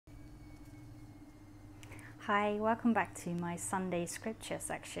Hi, welcome back to my Sunday scripture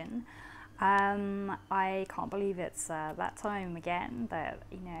section. I can't believe it's that time again, but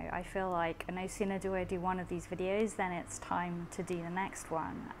I feel like no sooner do I do one of these videos than it's time to do the next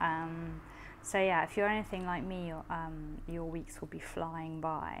one. So yeah, if you're anything like me, your weeks will be flying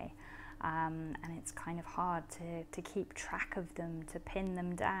by, and it's kind of hard to keep track of them, to pin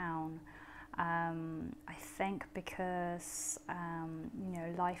them down. I think because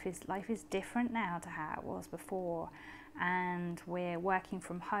life is different now to how it was before, and we're working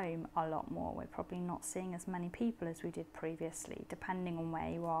from home a lot more. We're probably not seeing as many people as we did previously, depending on where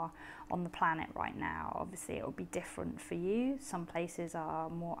you are on the planet right now. Obviously, it will be different for you. Some places are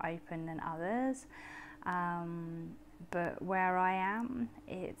more open than others, but where I am,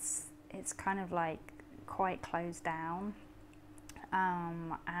 it's kind of like quite closed down.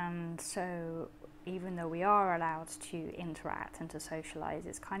 And so even though we are allowed to interact and to socialize,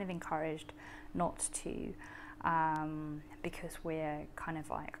 it's kind of encouraged not to, because we're kind of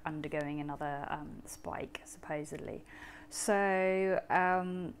like undergoing another spike supposedly. So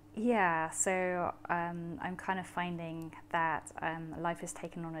I'm kind of finding that life has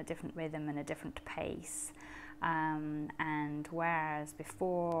taken on a different rhythm and a different pace. And whereas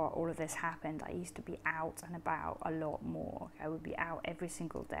before all of this happened, I used to be out and about a lot more. I would be out every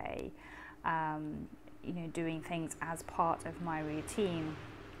single day, doing things as part of my routine.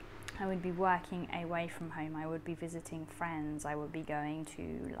 I would be working away from home. I would be visiting friends. I would be going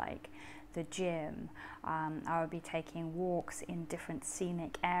to like the gym. I would be taking walks in different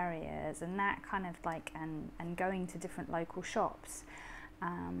scenic areas, and that kind of like and going to different local shops.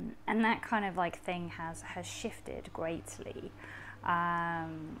 And that kind of like thing has shifted greatly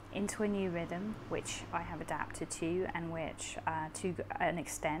into a new rhythm, which I have adapted to, and which to an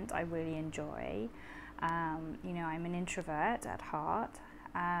extent I really enjoy. I'm an introvert at heart,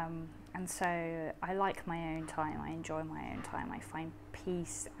 and so I like my own time. I enjoy my own time. I find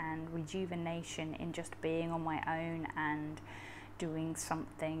peace and rejuvenation in just being on my own and doing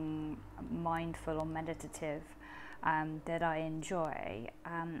something mindful or meditative that I enjoy,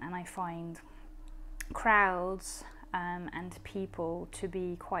 and I find crowds and people to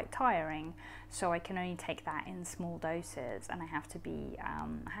be quite tiring. So I can only take that in small doses, and I have to be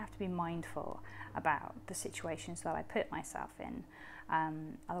mindful about the situations that I put myself in.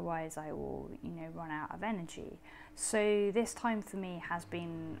 Otherwise, I will run out of energy. So this time for me has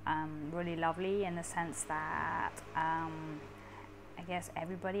been really lovely in the sense that I guess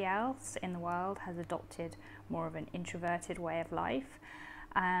everybody else in the world has adopted more of an introverted way of life.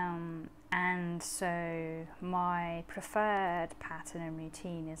 And so my preferred pattern and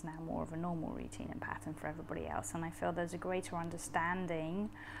routine is now more of a normal routine and pattern for everybody else. And I feel there's a greater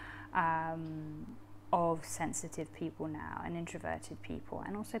understanding of sensitive people now and introverted people,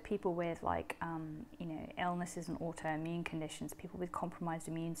 and also people with like illnesses and autoimmune conditions, people with compromised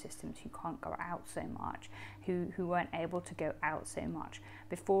immune systems who can't go out so much, who weren't able to go out so much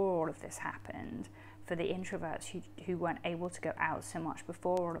before all of this happened. For the introverts who weren't able to go out so much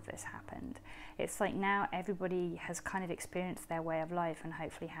before all of this happened, it's like now everybody has kind of experienced their way of life and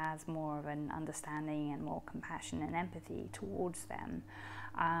hopefully has more of an understanding and more compassion and empathy towards them.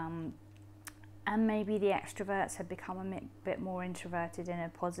 And maybe the extroverts have become a bit more introverted in a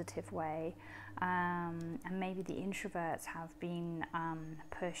positive way, and maybe the introverts have been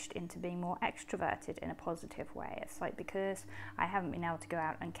pushed into being more extroverted in a positive way. It's like because I haven't been able to go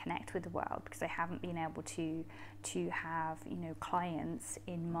out and connect with the world, because I haven't been able to have clients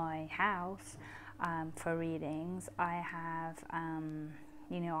in my house for readings, I have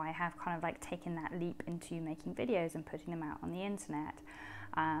kind of like taken that leap into making videos and putting them out on the internet.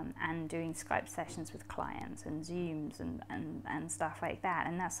 And doing Skype sessions with clients and Zooms and stuff like that.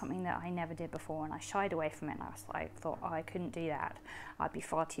 And that's something that I never did before, and I shied away from it. And I thought, oh, I couldn't do that. I'd be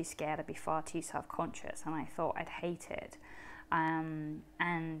far too scared. I'd be far too self-conscious, and I thought I'd hate it. And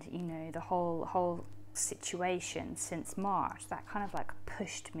the whole situation since March, that kind of like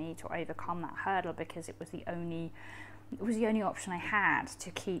pushed me to overcome that hurdle, because it was the only option I had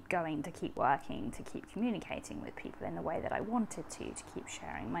to keep going, to keep working, to keep communicating with people in the way that I wanted to keep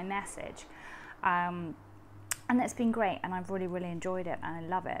sharing my message. And it's been great, and I've really, really enjoyed it, and I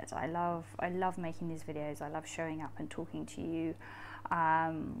love it. I love making these videos. I love showing up and talking to you.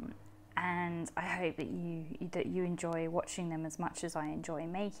 And I hope that you enjoy watching them as much as I enjoy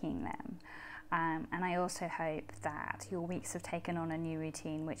making them. And I also hope that your weeks have taken on a new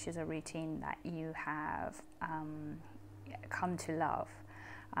routine, which is a routine that you have come to love.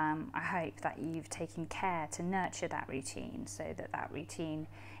 I hope that you've taken care to nurture that routine, so that routine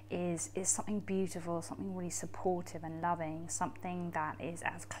is something beautiful, something really supportive and loving, something that is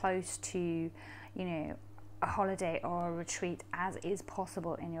as close to a holiday or a retreat as is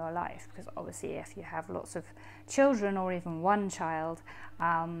possible in your life, because obviously if you have lots of children or even one child,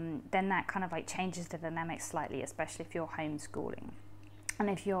 then that kind of like changes the dynamic slightly, especially if you're homeschooling. And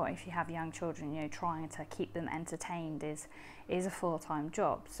if you have young children, you know, trying to keep them entertained is a full-time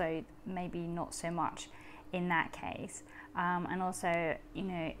job, so maybe not so much in that case. And also, you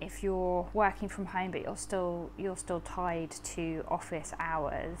know, if you're working from home but you're still tied to office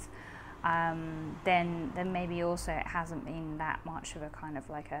hours, then maybe also it hasn't been that much of a kind of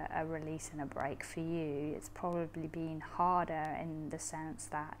like a release and a break for you. It's probably been harder in the sense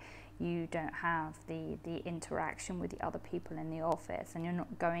that you don't have the interaction with the other people in the office, and you're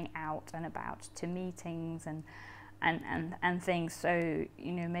not going out and about to meetings and things. So,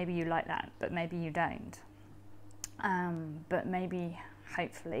 you know, maybe you like that, but maybe you don't. But maybe,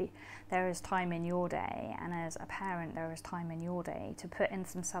 hopefully, there is time in your day, and as a parent there is time in your day to put in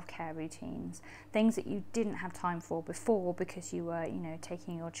some self-care routines, things that you didn't have time for before because you were, you know,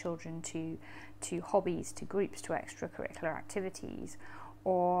 taking your children to hobbies, to groups, to extracurricular activities,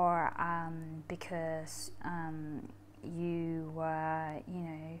 or because you were, you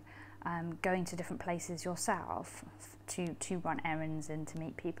know, going to different places yourself to run errands and to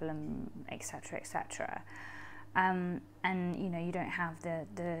meet people, and etc., etc. And you know, you don't have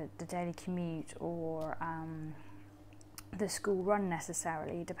the daily commute or the school run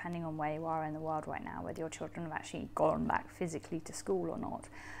necessarily, depending on where you are in the world right now, whether your children have actually gone back physically to school or not,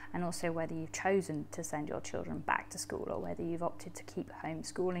 and also whether you've chosen to send your children back to school, or whether you've opted to keep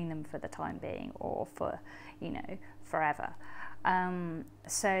homeschooling them for the time being, or for, you know, forever.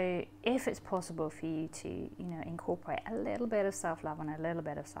 So if it's possible for you to, you know, incorporate a little bit of self-love and a little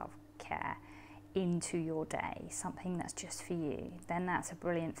bit of self-care into your day, something that's just for you, then that's a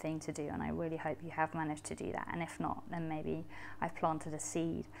brilliant thing to do, and I really hope you have managed to do that. And if not, then maybe I've planted a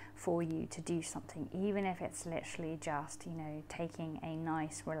seed for you to do something, even if it's literally just, you know, taking a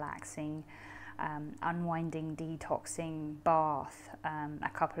nice relaxing unwinding, detoxing bath a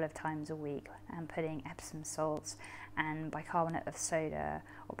couple of times a week, and putting Epsom salts and bicarbonate of soda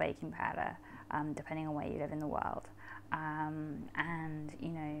or baking powder, depending on where you live in the world, and, you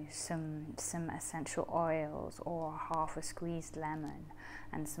know, some essential oils, or half a squeezed lemon,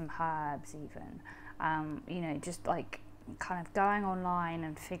 and some herbs even, you know, just like kind of going online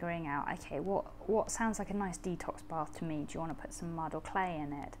and figuring out, okay, what sounds like a nice detox bath to me? Do you want to put some mud or clay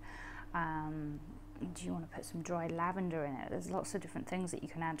in it? Do you want to put some dried lavender in it? There's lots of different things that you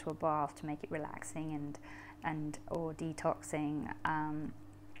can add to a bath to make it relaxing and or detoxing,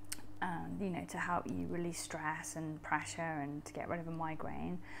 you know, to help you release stress and pressure and to get rid of a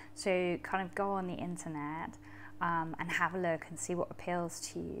migraine. So kind of go on the internet and have a look and see what appeals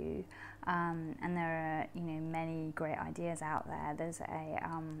to you. And there are, you know, many great ideas out there. There's a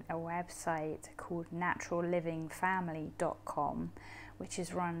website called naturallivingfamily.com, which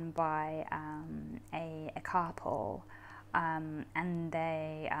is run by a couple, and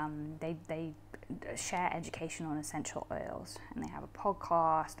they share education on essential oils, and they have a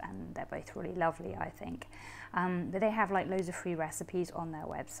podcast, and they're both really lovely, I think. But they have like loads of free recipes on their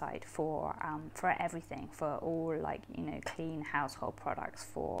website for everything, for all, like, you know, clean household products,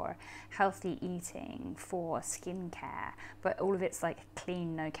 for healthy eating, for skincare, but all of it's like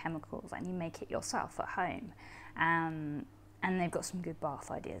clean, no chemicals, and you make it yourself at home. And they've got some good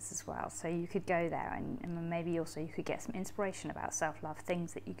bath ideas as well. So you could go there, and maybe also you could get some inspiration about self-love,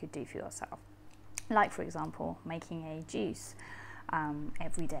 things that you could do for yourself. Like, for example, making a juice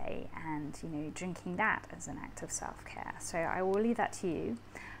every day, and, you know, drinking that as an act of self-care. So I will leave that to you,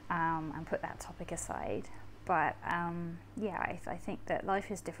 and put that topic aside. But yeah, I think that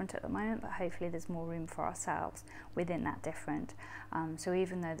life is different at the moment, but hopefully there's more room for ourselves within that different. So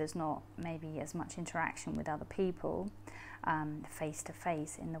even though there's not maybe as much interaction with other people, face to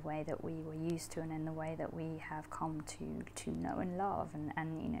face, in the way that we were used to, and in the way that we have come to know and love, and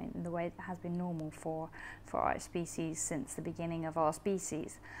you know, in the way that has been normal for our species since the beginning of our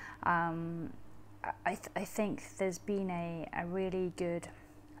species, I think there's been a really good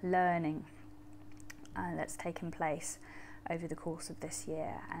learning that's taken place over the course of this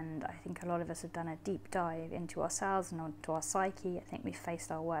year, and I think a lot of us have done a deep dive into ourselves and into our psyche. I think we've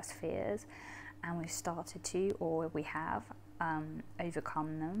faced our worst fears, and we've started to, or we have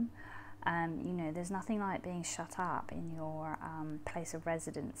overcome them. You know, there's nothing like being shut up in your place of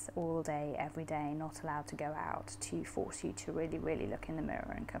residence all day, every day, not allowed to go out, to force you to really, really look in the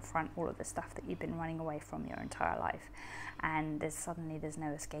mirror and confront all of the stuff that you've been running away from your entire life. And there's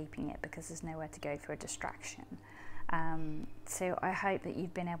no escaping it, because there's nowhere to go for a distraction. So I hope that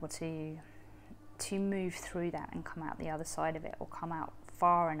you've been able to move through that and come out the other side of it, or come out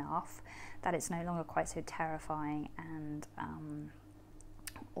far enough that it's no longer quite so terrifying and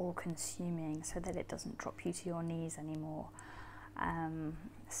all-consuming, so that it doesn't drop you to your knees anymore.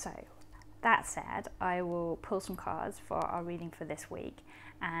 So that said, I will pull some cards for our reading for this week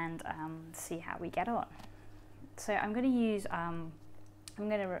and see how we get on. So I'm going to use, I'm going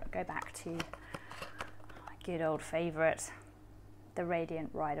to go back to my good old favourite, the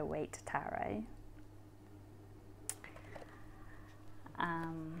Radiant Rider-Waite Tarot. I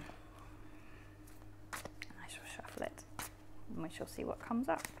shall shuffle it and we shall see what comes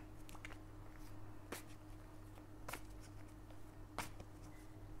up.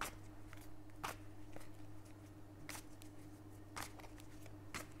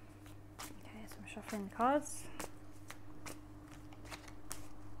 Okay, so I'm shuffling the cards.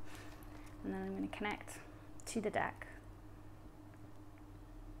 And then I'm going to connect to the deck.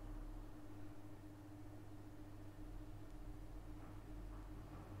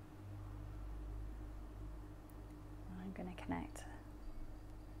 I'm going to connect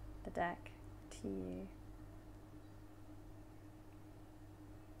the deck to you.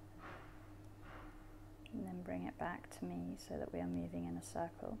 And then bring it back to me so that we are moving in a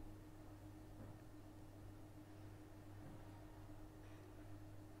circle.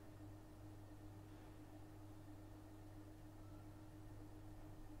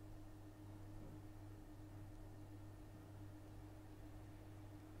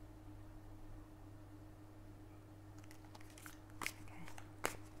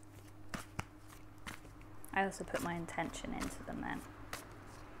 I also put my intention into them then,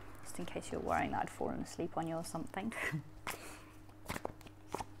 just in case you're worrying that I'd fallen asleep on you or something.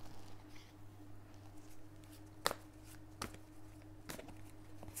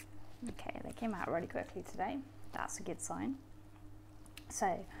 Okay, they came out really quickly today. That's a good sign.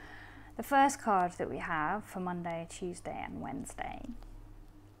 So, the first card that we have for Monday, Tuesday and Wednesday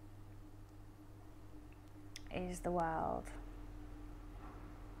is the World.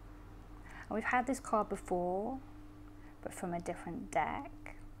 We've had this card before, but from a different deck.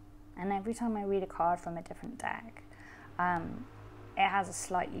 And every time I read a card from a different deck, it has a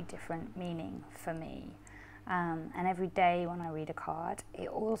slightly different meaning for me. And every day when I read a card, it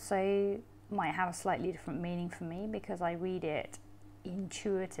also might have a slightly different meaning for me, because I read it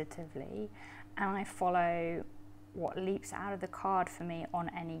intuitively and I follow what leaps out of the card for me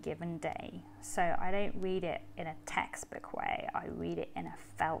on any given day. So I don't read it in a textbook way, I read it in a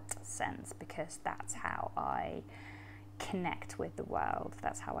felt sense, because that's how I connect with the world,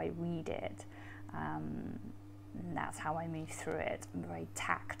 that's how I read it, and that's how I move through it. I'm very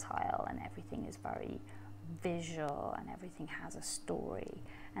tactile and everything is very visual and everything has a story,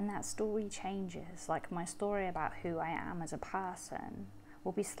 and that story changes. Like my story about who I am as a person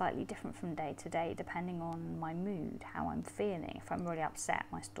will be slightly different from day to day depending on my mood, how I'm feeling. If I'm really upset,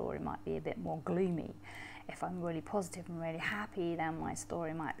 my story might be a bit more gloomy. If I'm really positive and really happy, then my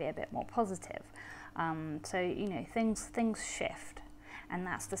story might be a bit more positive. So you know, things shift, and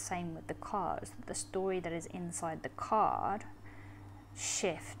that's the same with the cards. The story that is inside the card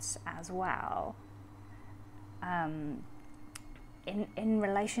shifts as well, in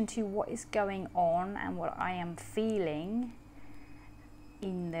relation to what is going on and what I am feeling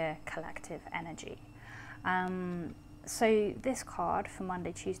in the collective energy. So this card for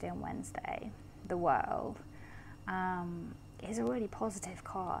Monday, Tuesday and Wednesday, the World, is a really positive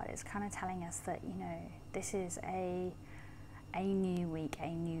card. It's kind of telling us that, you know, this is a new week, a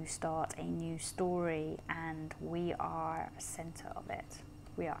new start, a new story, and we are center of it.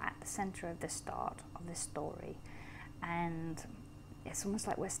 We are at the center of the start of this story, and it's almost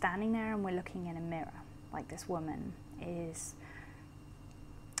like we're standing there and we're looking in a mirror. Like this woman is,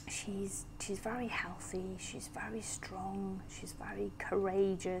 she's very healthy, she's very strong, she's very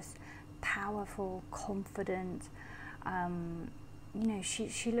courageous, powerful, confident. You know,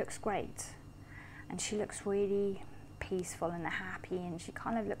 she looks great, and she looks really peaceful and happy, and she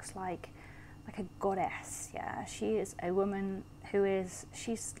kind of looks like a goddess. Yeah, she is a woman who is,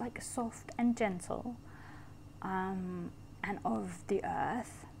 she's like soft and gentle, and of the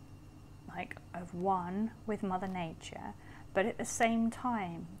earth, like of one with Mother Nature, but at the same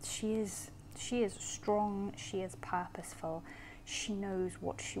time she is strong, she is purposeful, she knows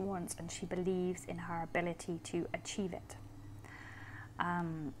what she wants, and she believes in her ability to achieve it.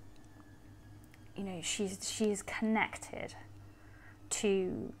 You know, she's connected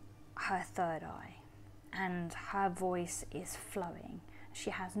to her third eye, and her voice is flowing.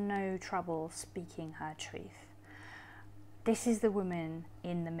 She has no trouble speaking her truth. This is the woman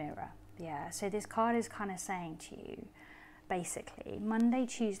in the mirror. Yeah, so this card is kind of saying to you, basically, Monday,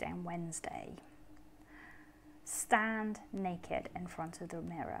 Tuesday and Wednesday, stand naked in front of the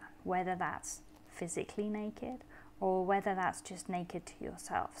mirror, whether that's physically naked or whether that's just naked to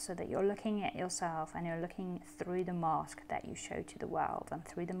yourself, so that you're looking at yourself and you're looking through the mask that you show to the world and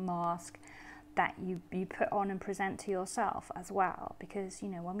through the mask that you put on and present to yourself as well. Because, you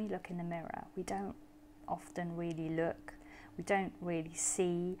know, when we look in the mirror, we don't often really look, we don't really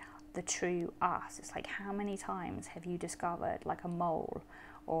see the true us. It's like, how many times have you discovered like a mole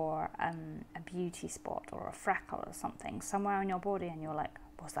or a beauty spot or a freckle or something somewhere on your body, and you're like,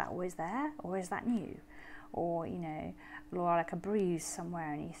 was that always there, or is that new? Or, you know, or like a bruise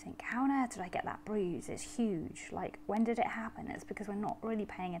somewhere, and you think, how on earth did I get that bruise? It's huge. Like, when did it happen? It's because we're not really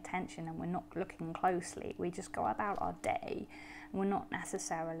paying attention and we're not looking closely. We just go about our day and we're not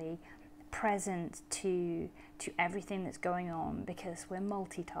necessarily present to everything that's going on because we're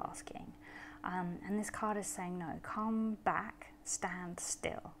multitasking. And this card is saying, no, come back, stand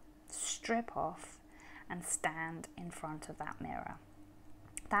still, strip off and stand in front of that mirror.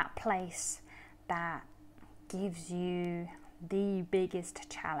 That place that gives you the biggest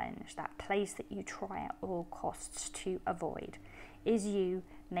challenge, that place that you try at all costs to avoid, is you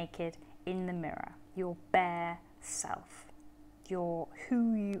naked in the mirror, your bare self, your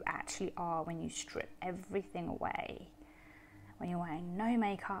who you actually are when you strip everything away, when you're wearing no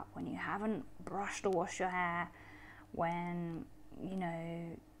makeup, when you haven't brushed or washed your hair, when, you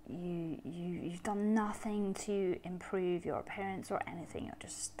know, you've done nothing to improve your appearance or anything. You're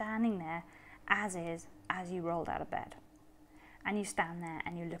just standing there as is, as you rolled out of bed, and you stand there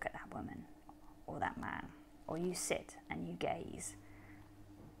and you look at that woman or that man, or you sit and you gaze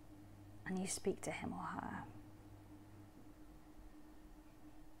and you speak to him or her.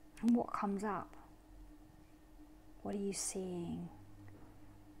 And what comes up? What are you seeing?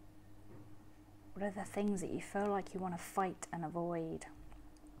 What are the things that you feel like you want to fight and avoid?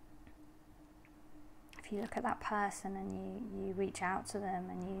 If you look at that person and you reach out to them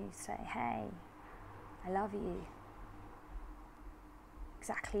and you say, hey, I love you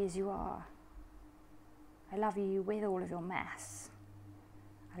exactly as you are. I love you with all of your mess.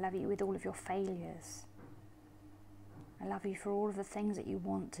 I love you with all of your failures. I love you for all of the things that you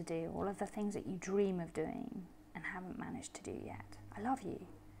want to do, all of the things that you dream of doing and haven't managed to do yet. I love you,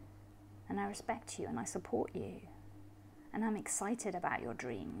 and I respect you, and I support you, and I'm excited about your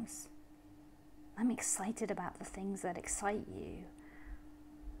dreams. I'm excited about the things that excite you.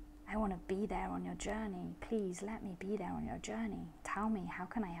 I want to be there on your journey. Please let me be there on your journey. Tell me, how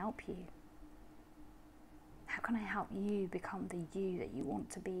can I help you? How can I help you become the you that you want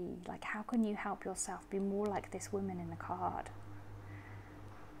to be? Like, how can you help yourself be more like this woman in the card?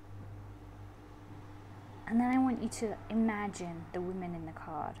 And then I want you to imagine the woman in the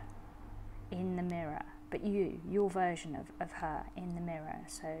card in the mirror, but your version of her in the mirror.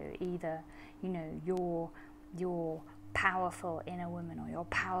 So either, you know, your powerful inner woman or your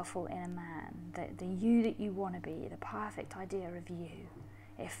powerful inner man, the you that you want to be, the perfect idea of you.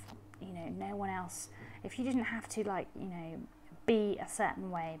 If, you know, no one else, if you didn't have to, like, you know, be a certain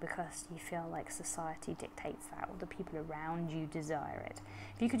way because you feel like society dictates that or the people around you desire it.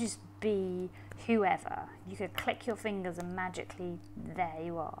 If you could just be whoever, you could click your fingers and magically there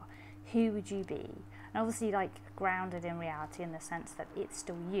you are. Who would you be? And obviously, like, grounded in reality in the sense that it's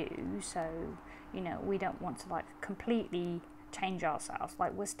still you, so, you know, we don't want to, like, completely change ourselves.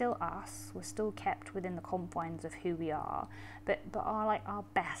 Like, we're still us, we're still kept within the confines of who we are, but are like our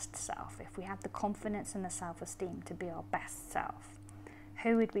best self. If we have the confidence and the self-esteem to be our best self,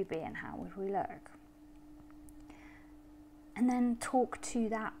 who would we be and how would we look? And then talk to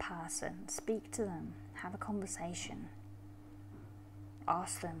that person, speak to them, have a conversation.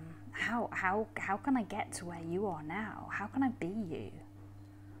 Ask them, how can I get to where you are now? How can I be you?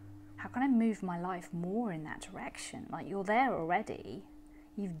 How can I move my life more in that direction? Like, you're there already,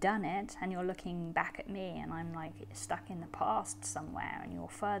 you've done it, and you're looking back at me and I'm like stuck in the past somewhere, and you're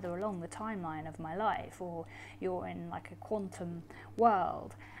further along the timeline of my life, or you're in like a quantum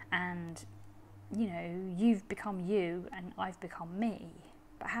world, and, you know, you've become you and I've become me.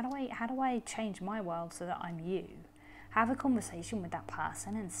 But how do I change my world so that I'm you? Have a conversation with that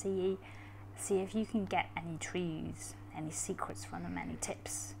person and see if you can get any truths, any secrets from them, any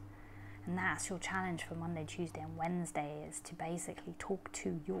tips. And that's your challenge for Monday, Tuesday and Wednesday, is to basically talk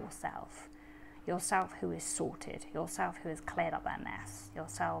to yourself who is sorted, yourself who has cleared up that mess,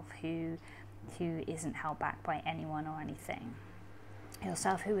 yourself who isn't held back by anyone or anything,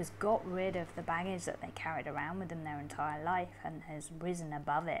 yourself who has got rid of the baggage that they carried around with them their entire life and has risen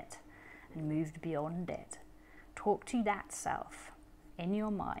above it and moved beyond it. Talk to that self in your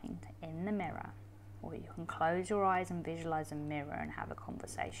mind, in the mirror, or you can close your eyes and visualize a mirror and have a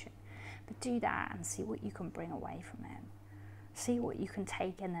conversation. But do that and see what you can bring away from it. See what you can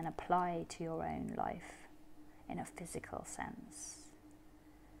take and then apply to your own life in a physical sense.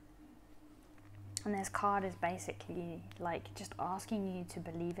 And this card is basically like just asking you to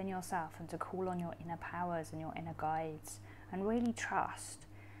believe in yourself and to call on your inner powers and your inner guides, and really trust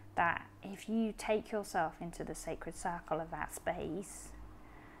that if you take yourself into the sacred circle of that space,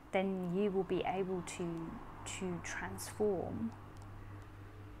 then you will be able to transform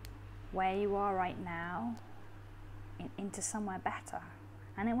where you are right now into somewhere better.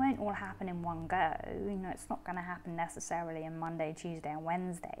 And it won't all happen in one go. You know, it's not going to happen necessarily in Monday, Tuesday and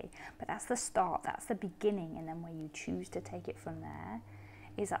Wednesday, but that's the start, that's the beginning, and then where you choose to take it from there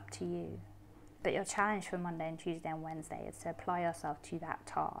is up to you. But your challenge for Monday and Tuesday and Wednesday is to apply yourself to that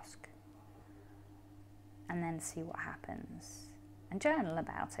task and then see what happens. And journal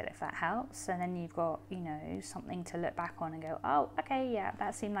about it if that helps. And then you've got, you know, something to look back on and go, oh, okay, yeah,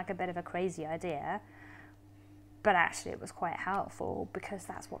 that seemed like a bit of a crazy idea, but actually it was quite helpful because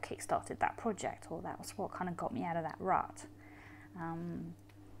that's what kickstarted that project, or that was what kind of got me out of that rut.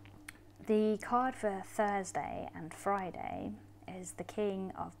 The card for Thursday and Friday is the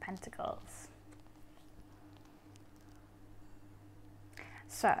King of Pentacles.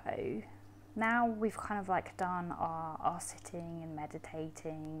 So now we've kind of like done our sitting and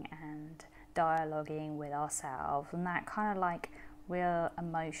meditating and dialoguing with ourselves, and that kind of like real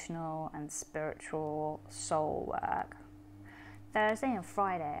emotional and spiritual soul work. Thursday and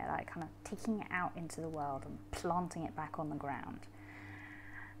Friday are like kind of taking it out into the world and planting it back on the ground.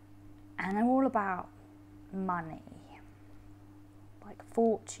 And they're all about money, like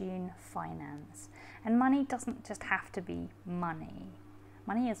fortune, finance. And money doesn't just have to be money.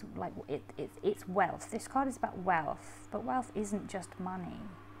 Money is like, it's wealth. This card is about wealth, but wealth isn't just money.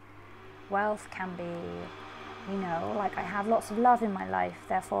 Wealth can be, you know, like I have lots of love in my life,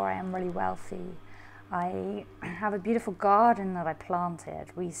 therefore I am really wealthy. I have a beautiful garden that I planted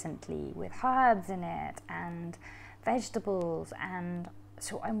recently with herbs in it and vegetables, and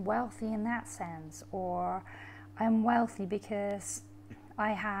so I'm wealthy in that sense. Or I'm wealthy because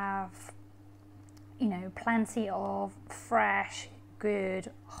I have, you know, plenty of fresh,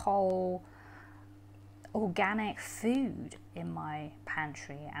 good, whole, organic food in my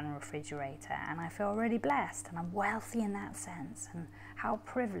pantry and refrigerator, and I feel really blessed, and I'm wealthy in that sense, and how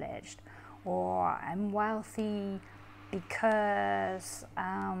privileged. Or I'm wealthy because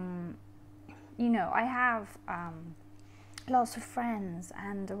you know, I have lots of friends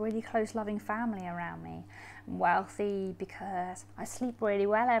and a really close loving family around me. I'm wealthy because I sleep really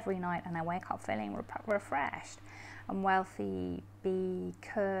well every night and I wake up feeling refreshed. I'm wealthy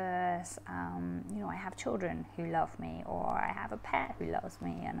because you know, I have children who love me, or I have a pet who loves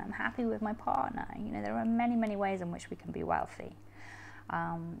me, and I'm happy with my partner. You know, there are many, many ways in which we can be wealthy.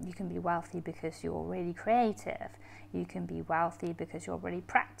 You can be wealthy because you're really creative. You can be wealthy because you're really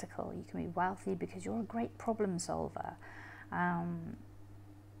practical. You can be wealthy because you're a great problem solver.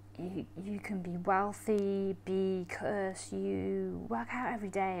 You can be wealthy because you work out every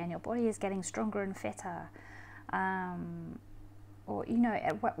day and your body is getting stronger and fitter. Or, you know,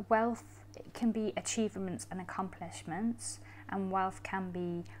 wealth can be achievements and accomplishments, and wealth can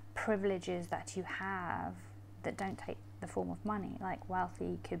be privileges that you have that don't take the form of money. Like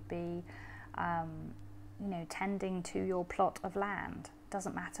wealthy could be, you know, tending to your plot of land.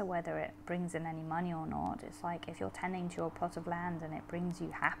 Doesn't matter whether it brings in any money or not. It's like if you're tending to your plot of land and it brings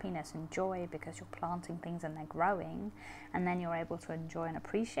you happiness and joy because you're planting things and they're growing, and then you're able to enjoy and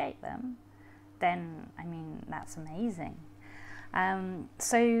appreciate them, then, I mean, that's amazing.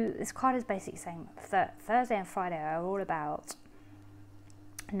 So this card is basically saying Thursday and Friday are all about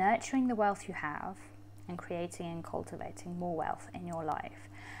nurturing the wealth you have and creating and cultivating more wealth in your life,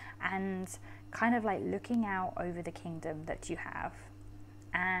 and kind of like looking out over the kingdom that you have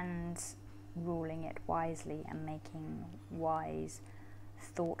and ruling it wisely and making wise,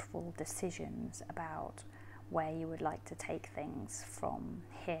 thoughtful decisions about where you would like to take things from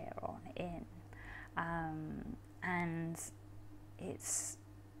here on in. And it's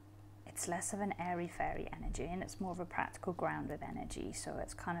less of an airy-fairy energy, and it's more of a practical, grounded energy. So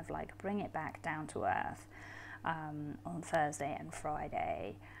it's kind of like bring it back down to earth on Thursday and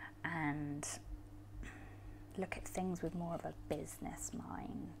Friday, and look at things with more of a business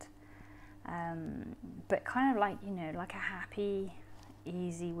mind. But kind of like, you know, like a happy,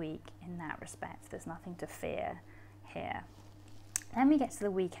 easy week in that respect. There's nothing to fear here. Then we get to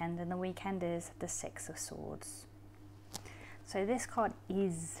the weekend, and the weekend is the Six of Swords. So this card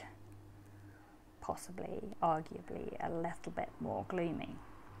is possibly, arguably, a little bit more gloomy.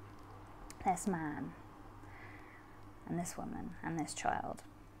 This man, and this woman, and this child.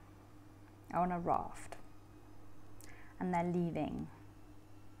 are on a raft and they're leaving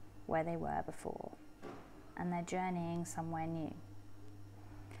where they were before and they're journeying somewhere new.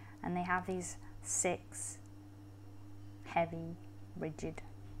 And they have these 6 heavy, rigid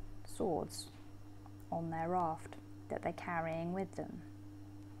swords on their raft that they're carrying with them.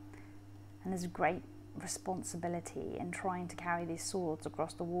 And there's great responsibility in trying to carry these swords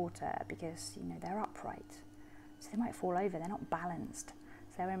across the water because, you know, they're upright. So they might fall over, they're not balanced.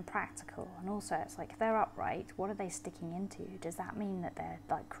 So they're impractical. And also it's like, if they're upright, what are they sticking into? Does that mean that they're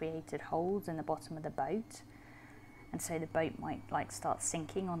like created holes in the bottom of the boat? And so the boat might like start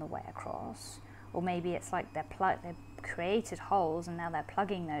sinking on the way across. Or maybe it's like they've created holes and now they're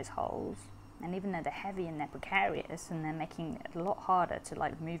plugging those holes. And even though they're heavy and they're precarious and they're making it a lot harder to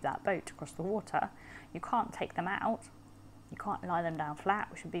like move that boat across the water, you can't take them out. You can't lie them down flat,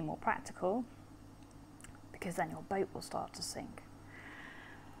 which would be more practical, because then your boat will start to sink.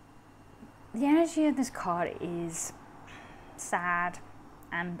 The energy of this card is sad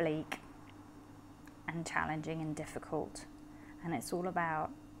and bleak and challenging and difficult. And it's all about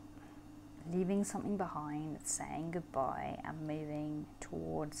leaving something behind, saying goodbye and moving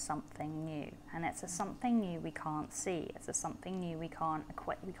towards something new. And it's a something new we can't see. It's a something new we can't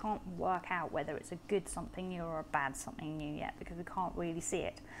work out whether it's a good something new or a bad something new yet, because we can't really see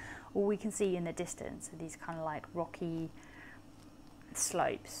it. All we can see in the distance are these kind of like rocky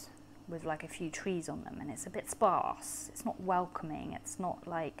slopes with like a few trees on them, and it's a bit sparse. It's not welcoming. It's not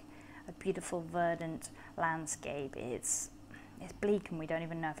like a beautiful verdant landscape. It's bleak, and we don't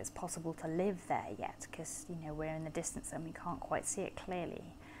even know if it's possible to live there yet, because, you know, we're in the distance and we can't quite see it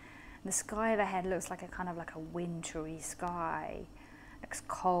clearly. The sky overhead looks like a kind of like a wintry sky. It looks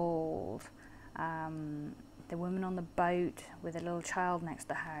cold. The woman on the boat with a little child next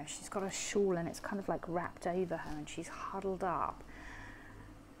to her, she's got a shawl and it's kind of like wrapped over her and she's huddled up.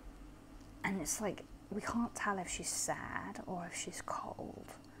 And it's like, we can't tell if she's sad or if she's cold,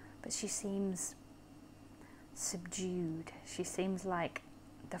 but she seems subdued. She seems like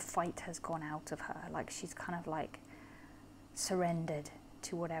the fight has gone out of her, like she's kind of like surrendered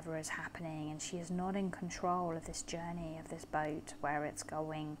to whatever is happening, and she is not in control of this journey, of this boat, where it's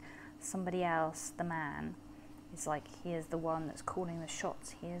going. Somebody else, the man, is like, he is the one that's calling the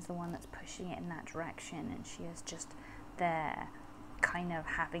shots, he is the one that's pushing it in that direction, and she is just there kind of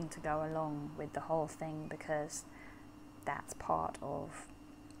having to go along with the whole thing because that's part of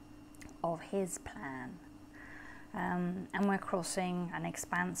his plan. And we're crossing an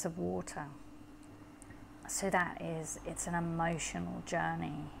expanse of water. So it's an emotional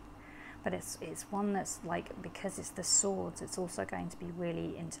journey. But it's one that's like, because it's the swords, it's also going to be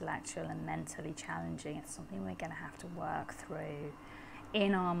really intellectual and mentally challenging. It's something we're going to have to work through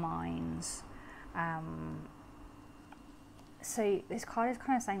in our minds. So this card is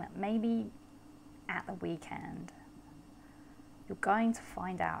kind of saying that maybe at the weekend you're going to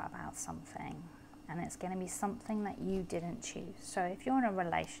find out about something, and it's going to be something that you didn't choose. So if you're in a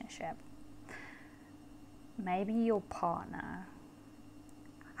relationship, maybe your partner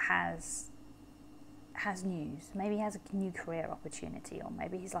has news. Maybe he has a new career opportunity, or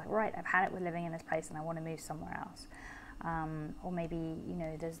maybe he's like, right, I've had it with living in this place and I want to move somewhere else. Or maybe, you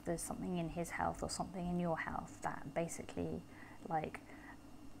know, there's something in his health or something in your health that basically like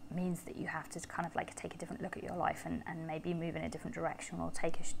means that you have to kind of like take a different look at your life and maybe move in a different direction, or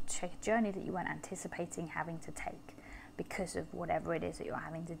take a journey that you weren't anticipating having to take because of whatever it is that you're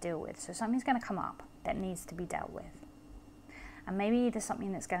having to deal with. So something's going to come up that needs to be dealt with. And maybe there's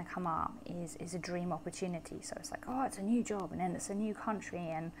something that's going to come up is a dream opportunity. So it's like, oh, it's a new job, and then it's a new country,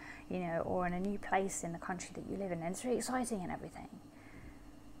 and, you know, or in a new place in the country that you live in, and it's really exciting and everything.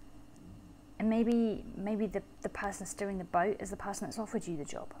 And maybe the person steering the boat is the person that's offered you the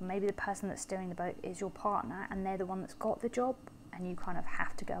job. And maybe the person that's steering the boat is your partner, and they're the one that's got the job, and you kind of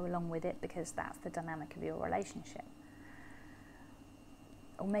have to go along with it because that's the dynamic of your relationship.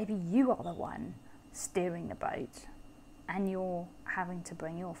 Or maybe you are the one steering the boat, and you're having to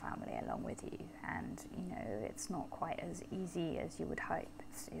bring your family along with you, and, you know, it's not quite as easy as you would hope.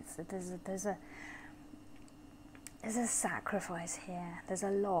 There's a sacrifice here. There's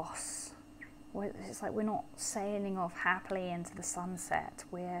a loss. It's like we're not sailing off happily into the sunset.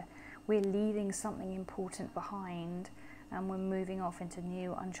 We're leaving something important behind, and we're moving off into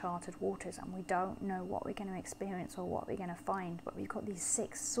new uncharted waters, and we don't know what we're going to experience or what we're going to find, but we've got these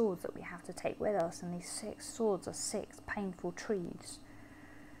 6 swords that we have to take with us, and these 6 swords are 6 painful truths.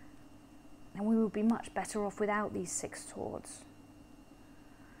 And we would be much better off without these 6 swords.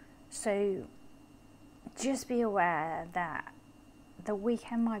 So just be aware that the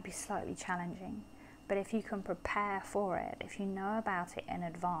weekend might be slightly challenging, But if you can prepare for it, if you know about it in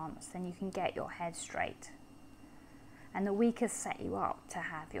advance, then you can get your head straight. And the week has set you up to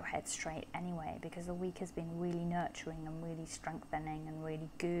have your head straight anyway, because the week has been really nurturing and really strengthening and really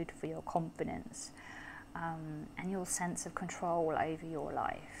good for your confidence, and your sense of control over your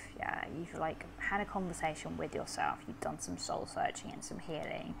life. Yeah, you've like had a conversation with yourself, you've done some soul searching and some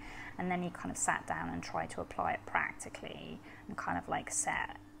healing, and then you kind of sat down and tried to apply it practically and kind of like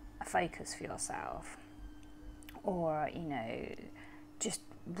set a focus for yourself, or just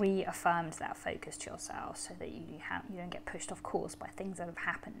reaffirmed that focus to yourself, so that you don't get pushed off course by things that have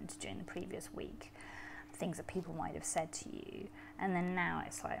happened during the previous week, things that people might have said to you. And then now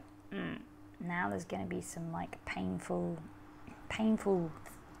it's like, now there's going to be some like painful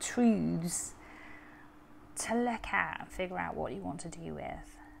truths to look at and figure out what you want to do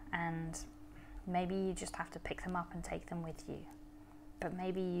with. And maybe you just have to pick them up and take them with you, but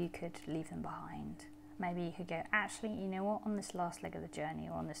maybe you could leave them behind. Maybe you could go, actually, you know what, on this last leg of the journey,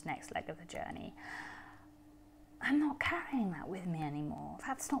 or on this next leg of the journey, I'm not carrying that with me anymore.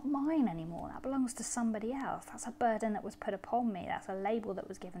 That's not mine anymore. That belongs to somebody else. That's a burden that was put upon me. That's a label that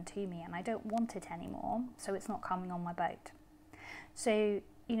was given to me, and I don't want it anymore, so it's not coming on my boat. So,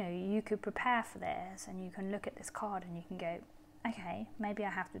 you could prepare for this, and you can look at this card and you can go, okay, maybe I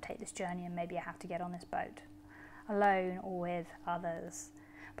have to take this journey, and maybe I have to get on this boat, alone or with others.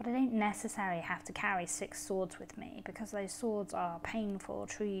 But I don't necessarily have to carry 6 swords with me, because those swords are painful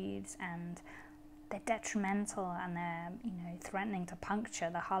truths, and they're detrimental, and they're threatening to puncture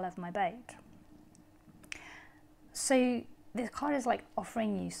the hull of my boat. So this card is like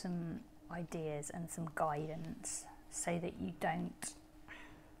offering you some ideas and some guidance, so that you don't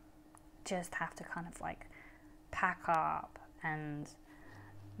just have to kind of like pack up and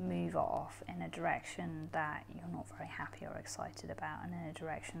move off in a direction that you're not very happy or excited about, and in a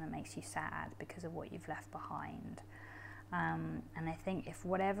direction that makes you sad because of what you've left behind. And I think if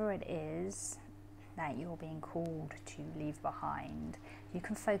whatever it is that you're being called to leave behind, you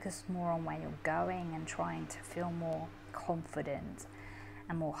can focus more on where you're going and trying to feel more confident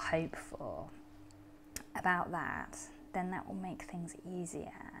and more hopeful about that, then that will make things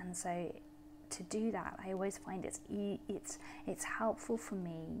easier. And so to do that, I always find it's helpful for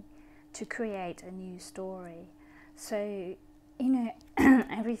me to create a new story. So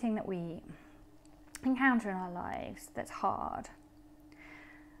everything that we encounter in our lives that's hard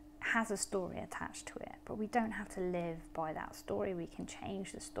has a story attached to it, but we don't have to live by that story. We can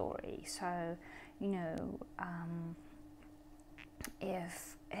change the story. So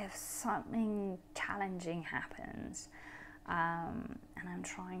if something challenging happens, and I'm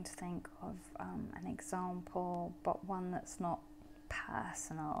trying to think of an example, but one that's not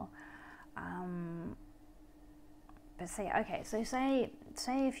personal. But say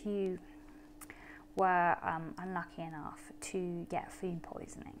if you were unlucky enough to get food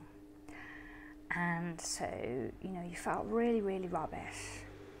poisoning, and so you felt really, really rubbish,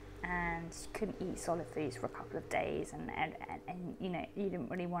 and you couldn't eat solid foods for a couple of days, and you didn't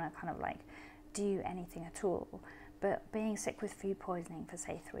really want to kind of like do anything at all. But being sick with food poisoning for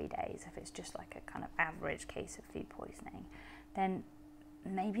say 3 days, if it's just like a kind of average case of food poisoning, then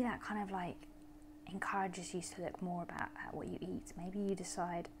maybe that kind of like encourages you to look more at what you eat. Maybe you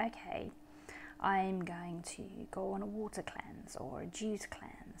decide, okay, I'm going to go on a water cleanse or a juice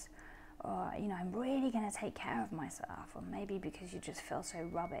cleanse, or I'm really going to take care of myself. Or maybe because you just feel so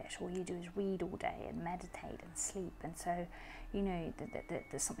rubbish, all you do is read all day and meditate and sleep, and so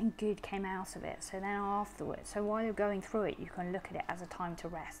there's something good came out of it. So then afterwards, so while you're going through it, you can look at it as a time to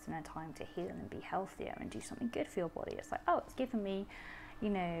rest and a time to heal and be healthier and do something good for your body. It's like, oh, it's given me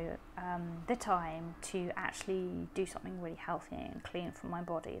the time to actually do something really healthy and clean for my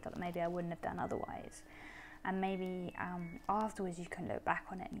body that maybe I wouldn't have done otherwise. And maybe afterwards you can look back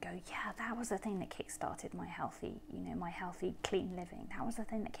on it and go, yeah, that was the thing that kick-started my healthy, my healthy, clean living. That was the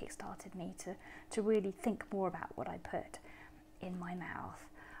thing that kick-started me to really think more about what I put in my mouth,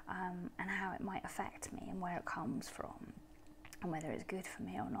 and how it might affect me and where it comes from and whether it's good for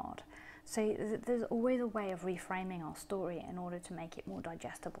me or not. So there's always a way of reframing our story in order to make it more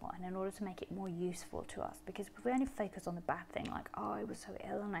digestible and in order to make it more useful to us. Because if we only focus on the bad thing, like, oh, I was so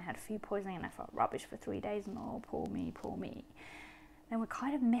ill and I had food poisoning and I felt rubbish for 3 days and oh, poor me, then we're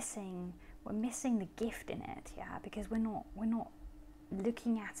kind of missing the gift in it, yeah, because we're not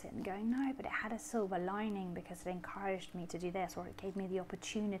looking at it and going, no, but it had a silver lining because it encouraged me to do this, or it gave me the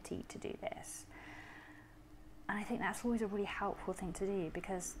opportunity to do this. And I think that's always a really helpful thing to do,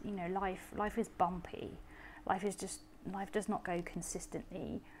 because life is bumpy. Life does not go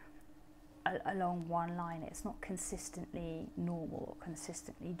consistently along one line. It's not consistently normal or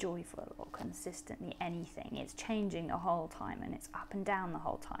consistently joyful or consistently anything. It's changing the whole time, and it's up and down the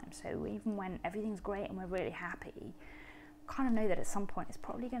whole time. So even when everything's great and we're really happy, kind of know that at some point it's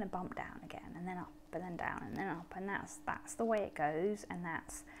probably going to bump down again, and then up, and then down, and then up, and that's the way it goes, and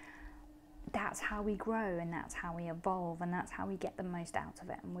that's how we grow, and that's how we evolve, and that's how we get the most out of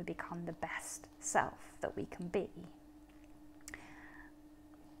it, and we become the best self that we can be.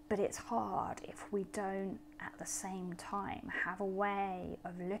 But it's hard if we don't at the same time have a way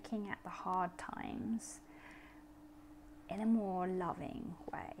of looking at the hard times in a more loving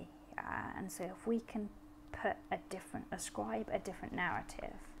way. And so if we can ascribe a different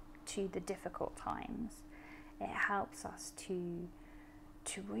narrative to the difficult times, it helps us to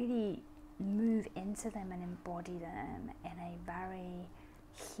really move into them and embody them in a very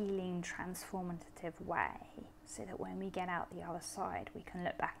healing, transformative way, so that when we get out the other side, we can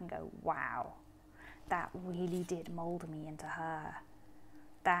look back and go, wow, that really did mold me into her.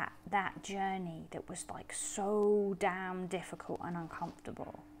 That journey that was like so damn difficult and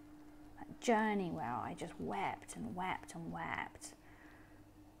uncomfortable, that journey where I just wept and wept and wept,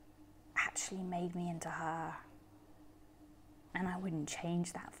 actually made me into her. And I wouldn't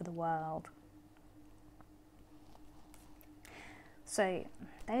change that for the world. So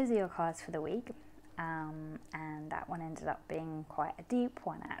those are your cards for the week, and that one ended up being quite a deep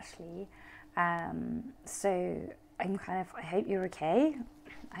one, actually. So I hope you're okay.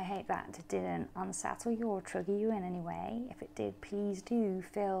 I hope that didn't unsettle you or trigger you in any way. If it did, please do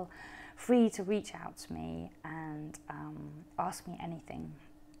feel free to reach out to me and ask me anything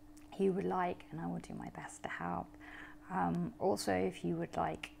you would like, and I will do my best to help. Also, if you would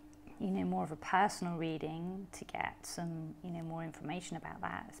like, more of a personal reading to get some, more information about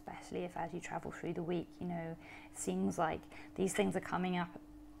that, especially if as you travel through the week, it seems like these things are coming up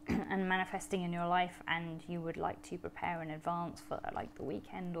and manifesting in your life, and you would like to prepare in advance for like the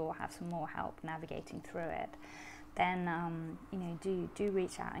weekend or have some more help navigating through it, then do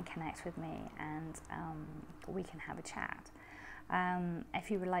reach out and connect with me, and we can have a chat.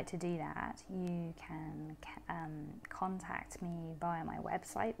 If you would like to do that, you can contact me via my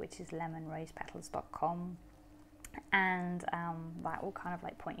website, which is lemonrosepetals.com, and that will kind of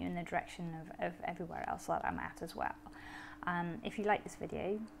like point you in the direction of everywhere else that I'm at as well. If you like this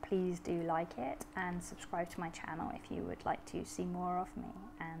video, please do like it and subscribe to my channel if you would like to see more of me.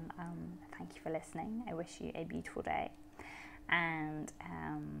 And thank you for listening. I wish you a beautiful day and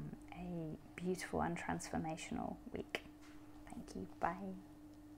a beautiful and transformational week. Thank you. Bye.